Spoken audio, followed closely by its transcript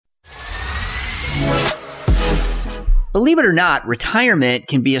Believe it or not, retirement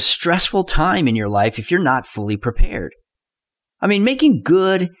can be a stressful time in your life if you're not fully prepared. I mean, making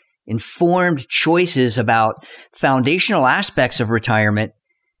good, informed choices about foundational aspects of retirement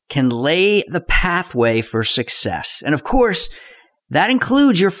can lay the pathway for success. And of course, that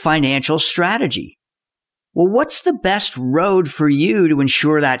includes your financial strategy. Well, what's the best road for you to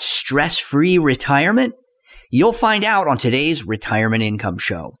ensure that stress-free retirement? You'll find out on today's Retirement Income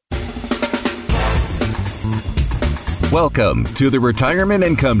Show. Welcome to the Retirement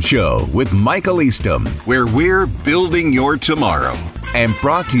Income Show with Michael Eastham, where we're building your tomorrow. And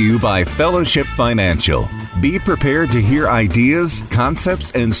brought to you by Fellowship Financial. Be prepared to hear ideas,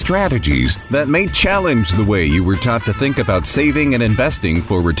 concepts, and strategies that may challenge the way you were taught to think about saving and investing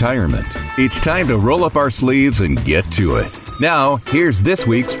for retirement. It's time to roll up our sleeves and get to it. Now, here's this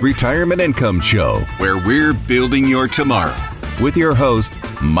week's Retirement Income Show, where we're building your tomorrow. With your host,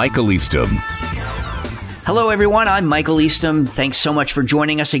 Michael Eastham. Hello, everyone. I'm Michael Eastham. Thanks so much for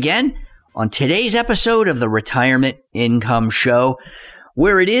joining us again on today's episode of the Retirement Income Show,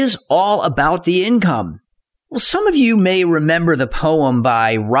 where it is all about the income. Well, some of you may remember the poem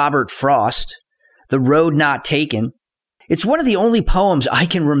by Robert Frost, The Road Not Taken. It's one of the only poems I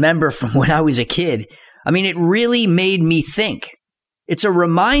can remember from when I was a kid. I mean, it really made me think. It's a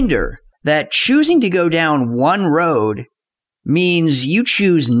reminder that choosing to go down one road means you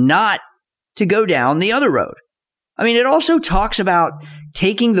choose not to go down the other road. I mean, it also talks about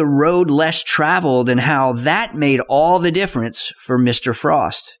taking the road less traveled and how that made all the difference for Mr.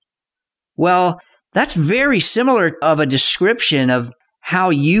 Frost. Well, that's very similar of a description of how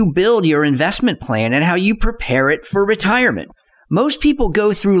you build your investment plan and how you prepare it for retirement. Most people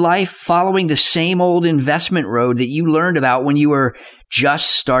go through life following the same old investment road that you learned about when you were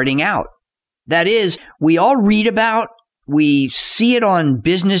just starting out. That is, we all read about, we see it on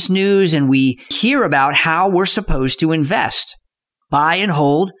business news, and we hear about how we're supposed to invest. Buy and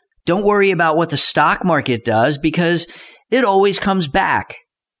hold. Don't worry about what the stock market does because it always comes back.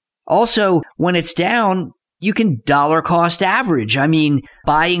 Also, when it's down, you can dollar cost average. I mean,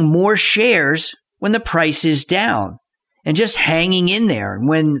 buying more shares when the price is down and just hanging in there.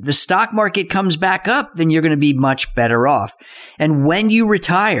 When the stock market comes back up, then you're going to be much better off. And when you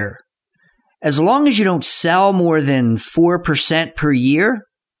retire, as long as you don't sell more than 4% per year,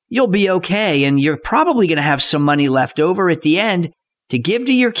 you'll be okay. And you're probably going to have some money left over at the end to give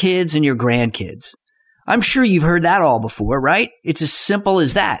to your kids and your grandkids. I'm sure you've heard that all before, right? It's as simple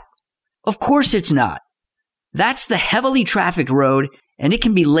as that. Of course it's not. That's the heavily trafficked road, and it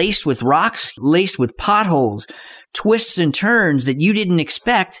can be laced with rocks, laced with potholes, twists and turns that you didn't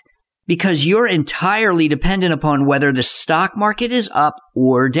expect because you're entirely dependent upon whether the stock market is up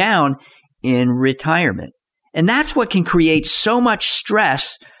or down in retirement. And that's what can create so much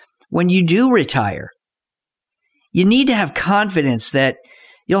stress when you do retire. You need to have confidence that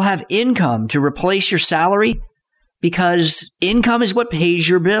you'll have income to replace your salary because income is what pays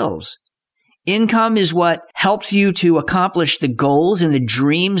your bills. Income is what helps you to accomplish the goals and the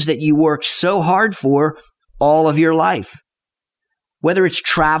dreams that you worked so hard for all of your life. Whether it's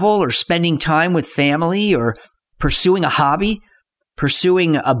travel or spending time with family or pursuing a hobby,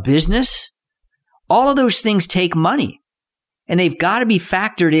 pursuing a business, all of those things take money, and they've got to be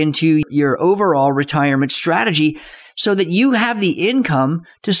factored into your overall retirement strategy so that you have the income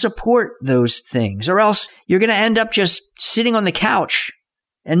to support those things, or else you're going to end up just sitting on the couch.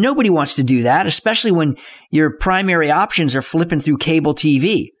 And nobody wants to do that, especially when your primary options are flipping through cable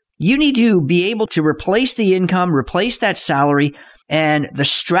TV. You need to be able to replace the income, replace that salary, and the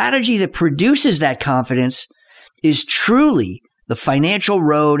strategy that produces that confidence is truly the financial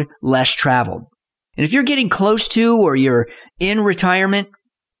road less traveled. And if you're getting close to or you're in retirement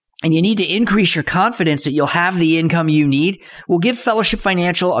and you need to increase your confidence that you'll have the income you need, well, give Fellowship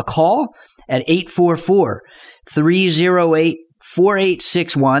Financial a call at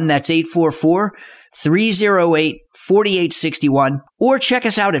 844-308-4861. That's 844-308-4861. Or check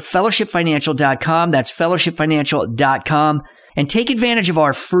us out at fellowshipfinancial.com. That's fellowshipfinancial.com. And take advantage of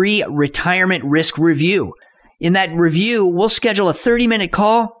our free retirement risk review. In that review, we'll schedule a 30-minute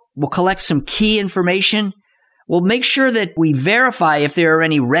call. We'll collect some key information. We'll make sure that we verify if there are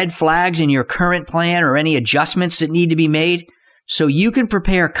any red flags in your current plan or any adjustments that need to be made so you can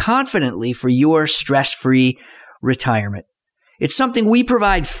prepare confidently for your stress-free retirement. It's something we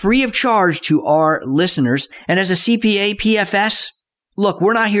provide free of charge to our listeners. And as a CPA, PFS, look,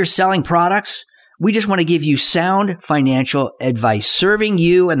 we're not here selling products. We just want to give you sound financial advice, serving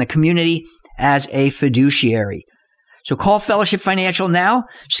you and the community as a fiduciary. So call Fellowship Financial now.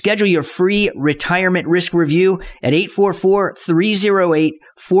 Schedule your free retirement risk review at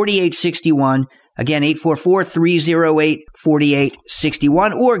 844-308-4861. Again,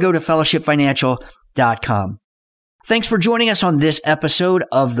 844-308-4861 or go to fellowshipfinancial.com. Thanks for joining us on this episode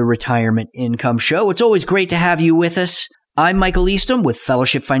of the Retirement Income Show. It's always great to have you with us. I'm Michael Eastham with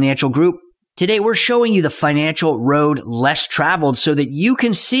Fellowship Financial Group. Today, we're showing you the financial road less traveled so that you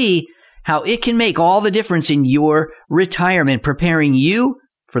can see how it can make all the difference in your retirement, preparing you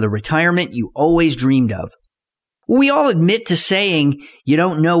for the retirement you always dreamed of. We all admit to saying you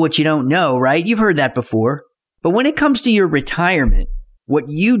don't know what you don't know, right? You've heard that before. But when it comes to your retirement, what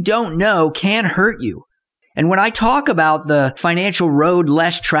you don't know can hurt you. And when I talk about the financial road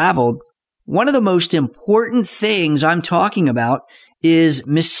less traveled, one of the most important things I'm talking about is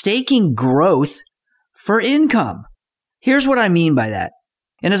mistaking growth for income. Here's what I mean by that.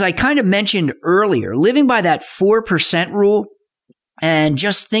 And as I kind of mentioned earlier, living by that 4% rule and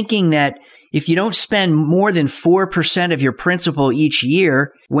just thinking that if you don't spend more than 4% of your principal each year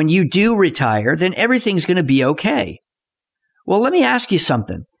when you do retire, then everything's going to be okay. Well, let me ask you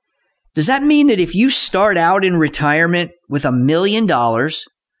something. Does that mean that if you start out in retirement with $1 million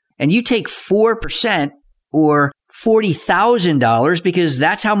and you take 4% or $40,000 because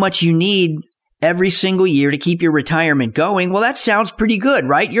that's how much you need every single year to keep your retirement going, well, that sounds pretty good,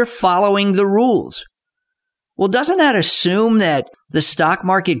 right? You're following the rules. Well, doesn't that assume that the stock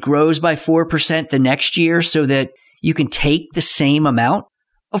market grows by 4% the next year so that you can take the same amount?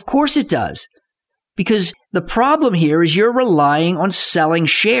 Of course it does. Because the problem here is you're relying on selling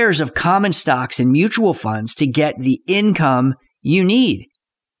shares of common stocks and mutual funds to get the income you need.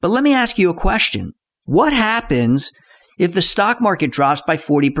 But let me ask you a question. What happens if the stock market drops by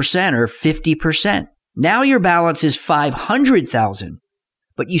 40% or 50%? Now your balance is $500,000,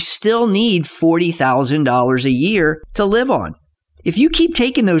 but you still need $40,000 a year to live on. If you keep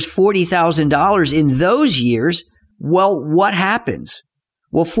taking those $40,000 in those years, well, what happens?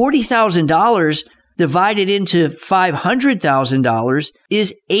 Well, $40,000 divided into $500,000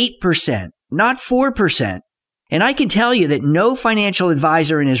 is 8%, not 4%. And I can tell you that no financial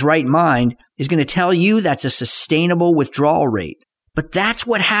advisor in his right mind is going to tell you that's a sustainable withdrawal rate. But that's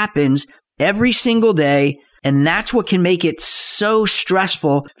what happens every single day, and that's what can make it so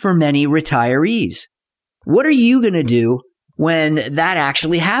stressful for many retirees. What are you going to do when that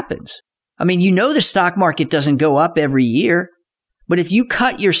actually happens? I mean, you know the stock market doesn't go up every year. But if you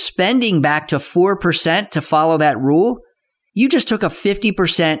cut your spending back to 4% to follow that rule, you just took a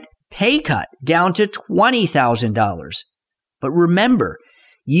 50% pay cut down to $20,000. But remember,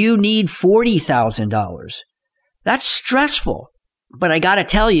 you need $40,000. That's stressful. But I got to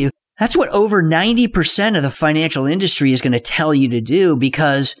tell you, that's what over 90% of the financial industry is going to tell you to do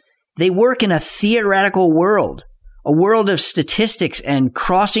because they work in a theoretical world, a world of statistics and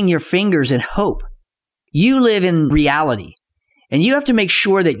crossing your fingers and hope. You live in reality. And you have to make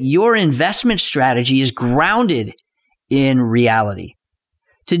sure that your investment strategy is grounded in reality.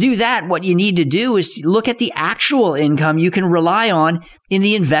 To do that, what you need to do is look at the actual income you can rely on in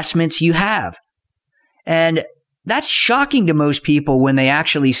the investments you have. And that's shocking to most people when they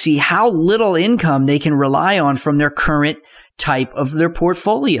actually see how little income they can rely on from their current type of their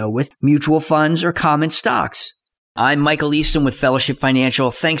portfolio with mutual funds or common stocks. I'm Michael Eastham with Fellowship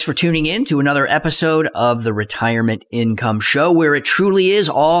Financial. Thanks for tuning in to another episode of the Retirement Income Show, where it truly is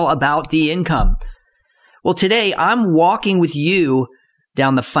all about the income. Well, today I'm walking with you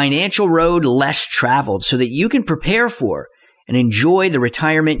down the financial road less traveled so that you can prepare for and enjoy the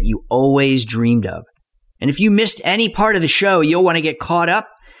retirement you always dreamed of. And if you missed any part of the show, you'll want to get caught up.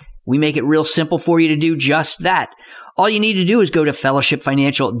 We make it real simple for you to do just that. All you need to do is go to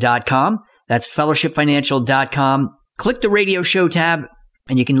fellowshipfinancial.com. That's fellowshipfinancial.com. Click the radio show tab,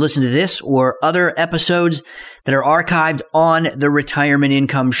 and you can listen to this or other episodes that are archived on the Retirement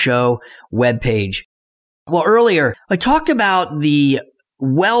Income Show webpage. Well, earlier, I talked about the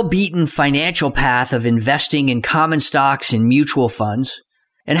well-beaten financial path of investing in common stocks and mutual funds,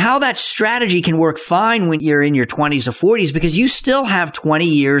 and how that strategy can work fine when you're in your 20s or 40s because you still have 20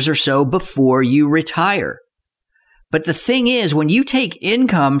 years or so before you retire. But the thing is, when you take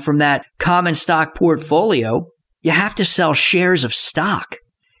income from that common stock portfolio, you have to sell shares of stock.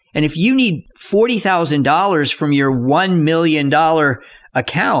 And if you need $40,000 from your $1 million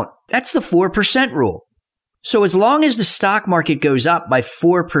account, that's the 4% rule. So as long as the stock market goes up by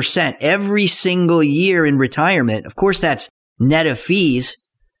 4% every single year in retirement, of course that's net of fees,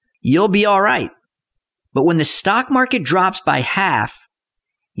 you'll be all right. But when the stock market drops by half,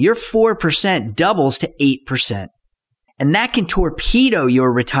 your 4% doubles to 8%. And that can torpedo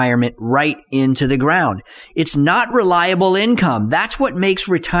your retirement right into the ground. It's not reliable income. That's what makes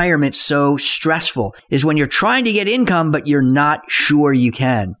retirement so stressful, is when you're trying to get income, but you're not sure you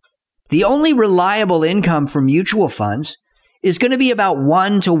can. The only reliable income from mutual funds is going to be about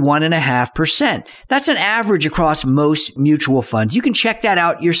 1 to 1.5%. That's an average across most mutual funds. You can check that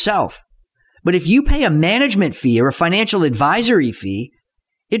out yourself. But if you pay a management fee or a financial advisory fee,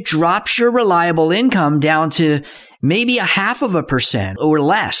 it drops your reliable income down to maybe 0.5% or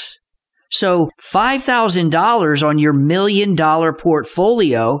less. So $5,000 on your $1 million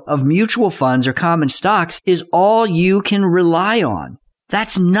portfolio of mutual funds or common stocks is all you can rely on.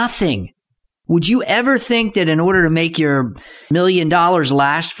 That's nothing. Would you ever think that in order to make your $1 million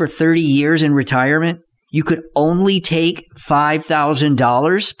last for 30 years in retirement, you could only take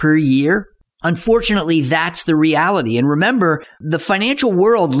 $5,000 per year? Unfortunately, that's the reality. And remember, the financial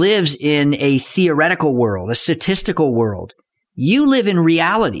world lives in a theoretical world, a statistical world. You live in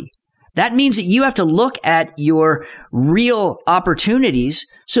reality. That means that you have to look at your real opportunities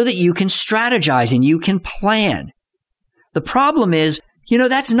so that you can strategize and you can plan. The problem is,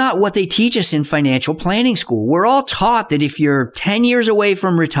 that's not what they teach us in financial planning school. We're all taught that if you're 10 years away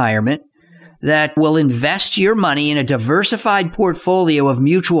from retirement, that will invest your money in a diversified portfolio of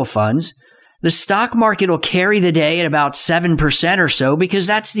mutual funds. The stock market will carry the day at about 7% or so because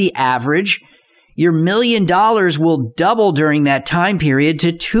that's the average. Your $1 million will double during that time period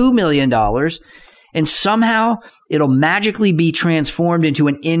to $2 million, and somehow it'll magically be transformed into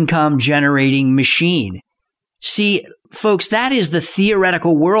an income-generating machine. See, folks, that is the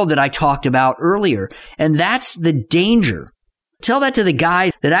theoretical world that I talked about earlier, and that's the danger. Tell that to the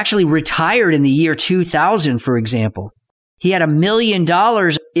guy that actually retired in the year 2000, for example. He had $1 million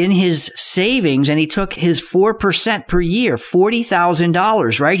in his savings, and he took his 4% per year,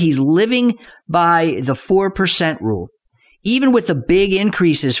 $40,000, right? He's living by the 4% rule. Even with the big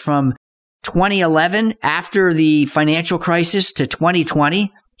increases from 2011 after the financial crisis to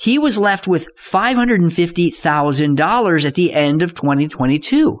 2020, he was left with $550,000 at the end of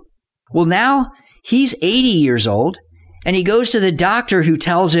 2022. Well, now he's 80 years old, and he goes to the doctor who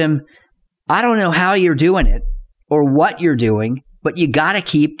tells him, I don't know how you're doing it or what you're doing, but you got to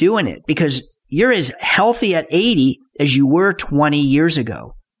keep doing it because you're as healthy at 80 as you were 20 years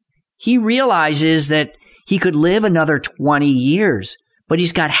ago. He realizes that he could live another 20 years, but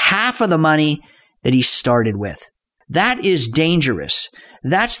he's got half of the money that he started with. That is dangerous.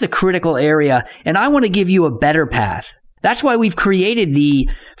 That's the critical area, and I want to give you a better path. That's why we've created the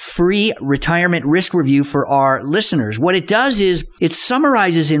free retirement risk review for our listeners. What it does is it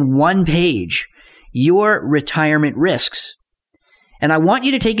summarizes in one page your retirement risks. And I want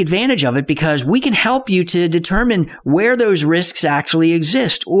you to take advantage of it because we can help you to determine where those risks actually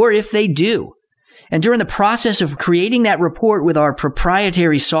exist or if they do. And during the process of creating that report with our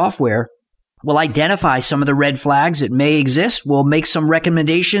proprietary software, we'll identify some of the red flags that may exist. We'll make some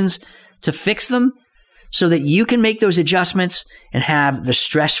recommendations to fix them so that you can make those adjustments and have the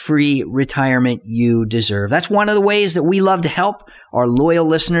stress-free retirement you deserve. That's one of the ways that we love to help our loyal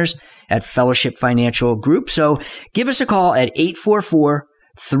listeners at Fellowship Financial Group. So give us a call at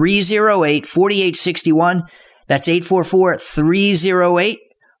 844-308-4861. That's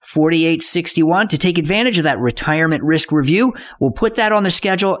 844-308-4861 to take advantage of that retirement risk review. We'll put that on the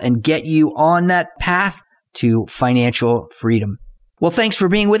schedule and get you on that path to financial freedom. Well, thanks for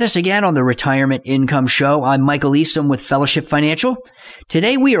being with us again on the Retirement Income Show. I'm Michael Eastham with Fellowship Financial.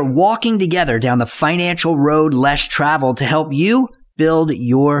 Today, we are walking together down the financial road less traveled to help you build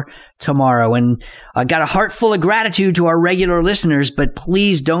your tomorrow. And I got a heart full of gratitude to our regular listeners, but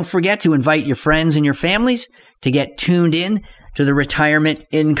please don't forget to invite your friends and your families to get tuned in to the Retirement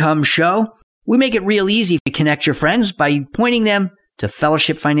Income Show. We make it real easy to connect your friends by pointing them to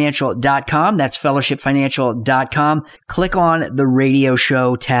fellowshipfinancial.com. That's fellowshipfinancial.com. Click on the radio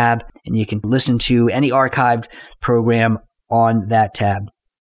show tab and you can listen to any archived program on that tab.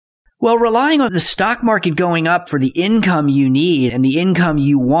 Well, relying on the stock market going up for the income you need and the income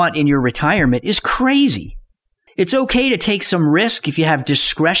you want in your retirement is crazy. It's okay to take some risk if you have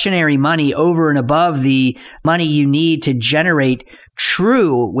discretionary money over and above the money you need to generate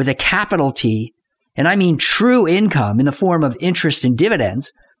true, with a capital T, and I mean true income in the form of interest and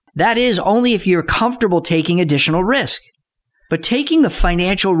dividends. That is only if you're comfortable taking additional risk. But taking the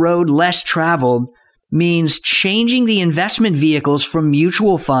financial road less traveled means changing the investment vehicles from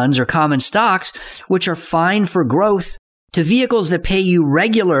mutual funds or common stocks, which are fine for growth, to vehicles that pay you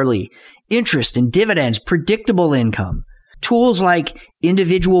regularly, interest and dividends, predictable income. Tools like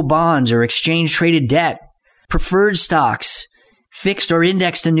individual bonds or exchange-traded debt, preferred stocks, fixed or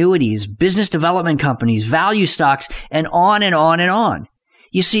indexed annuities, business development companies, value stocks, and on and on and on.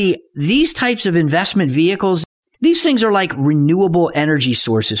 You see, these types of investment vehicles, these things are like renewable energy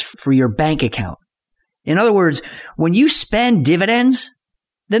sources for your bank account. In other words, when you spend dividends,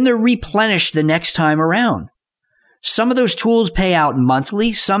 then they're replenished the next time around. Some of those tools pay out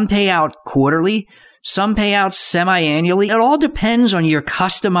monthly, some pay out quarterly, some pay out semi-annually. It all depends on your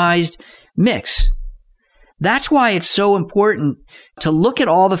customized mix. That's why it's so important to look at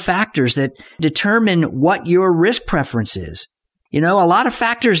all the factors that determine what your risk preference is. A lot of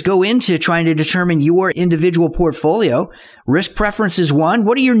factors go into trying to determine your individual portfolio. Risk preference is one.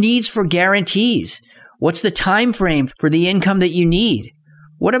 What are your needs for guarantees? What's the time frame for the income that you need?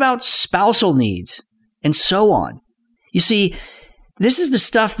 What about spousal needs? And so on. You see, this is the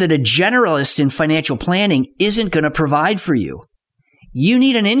stuff that a generalist in financial planning isn't going to provide for you. You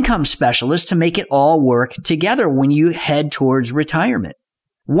need an income specialist to make it all work together when you head towards retirement.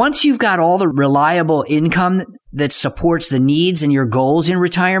 Once you've got all the reliable income that supports the needs and your goals in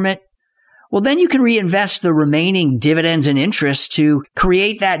retirement, well, then you can reinvest the remaining dividends and interest to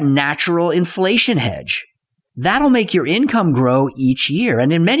create that natural inflation hedge. That'll make your income grow each year.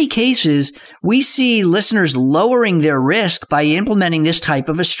 And in many cases, we see listeners lowering their risk by implementing this type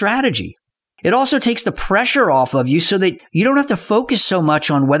of a strategy. It also takes the pressure off of you so that you don't have to focus so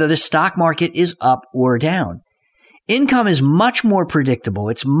much on whether the stock market is up or down. Income is much more predictable.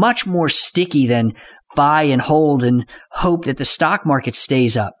 It's much more sticky than buy and hold and hope that the stock market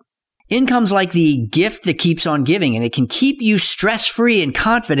stays up. Income's like the gift that keeps on giving, and it can keep you stress-free and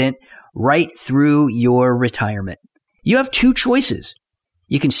confident right through your retirement. You have two choices.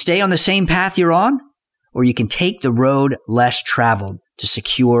 You can stay on the same path you're on, or you can take the road less traveled to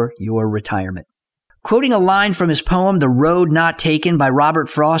secure your retirement. Quoting a line from his poem, The Road Not Taken by Robert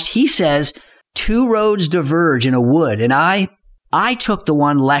Frost, he says, "Two roads diverge in a wood, and I took the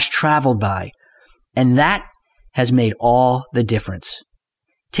one less traveled by, and that has made all the difference."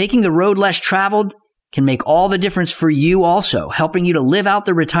 Taking the road less traveled can make all the difference for you also, helping you to live out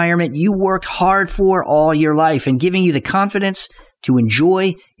the retirement you worked hard for all your life and giving you the confidence to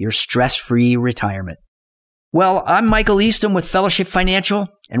enjoy your stress-free retirement. Well, I'm Michael Eastham with Fellowship Financial,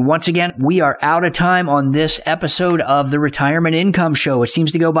 and once again, we are out of time on this episode of the Retirement Income Show. It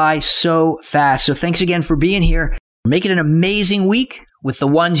seems to go by so fast, so thanks again for being here. Make it an amazing week with the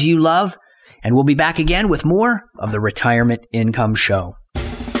ones you love, and we'll be back again with more of the Retirement Income Show.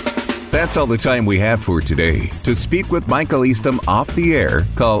 That's all the time we have for today. To speak with Michael Eastham off the air,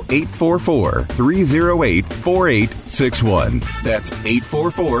 call 844-308-4861. That's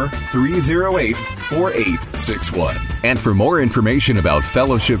 844-308-4861. And for more information about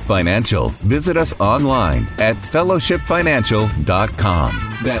Fellowship Financial, visit us online at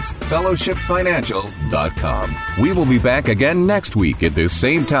fellowshipfinancial.com. That's fellowshipfinancial.com. We will be back again next week at this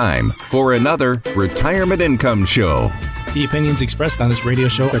same time for another Retirement Income Show. The opinions expressed on this radio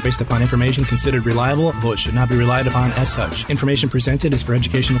show are based upon information considered reliable, though it should not be relied upon as such. Information presented is for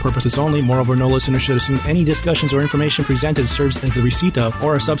educational purposes only. Moreover, no listener should assume any discussions or information presented serves as the receipt of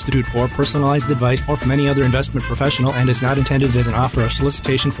or a substitute for personalized advice or from any other investment professional and is not intended as an offer of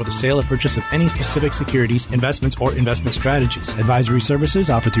solicitation for the sale or purchase of any specific securities, investments, or investment strategies. Advisory services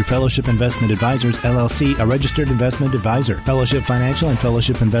offered through Fellowship Investment Advisors, LLC, a registered investment advisor. Fellowship Financial and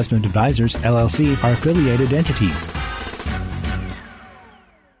Fellowship Investment Advisors, LLC, are affiliated entities.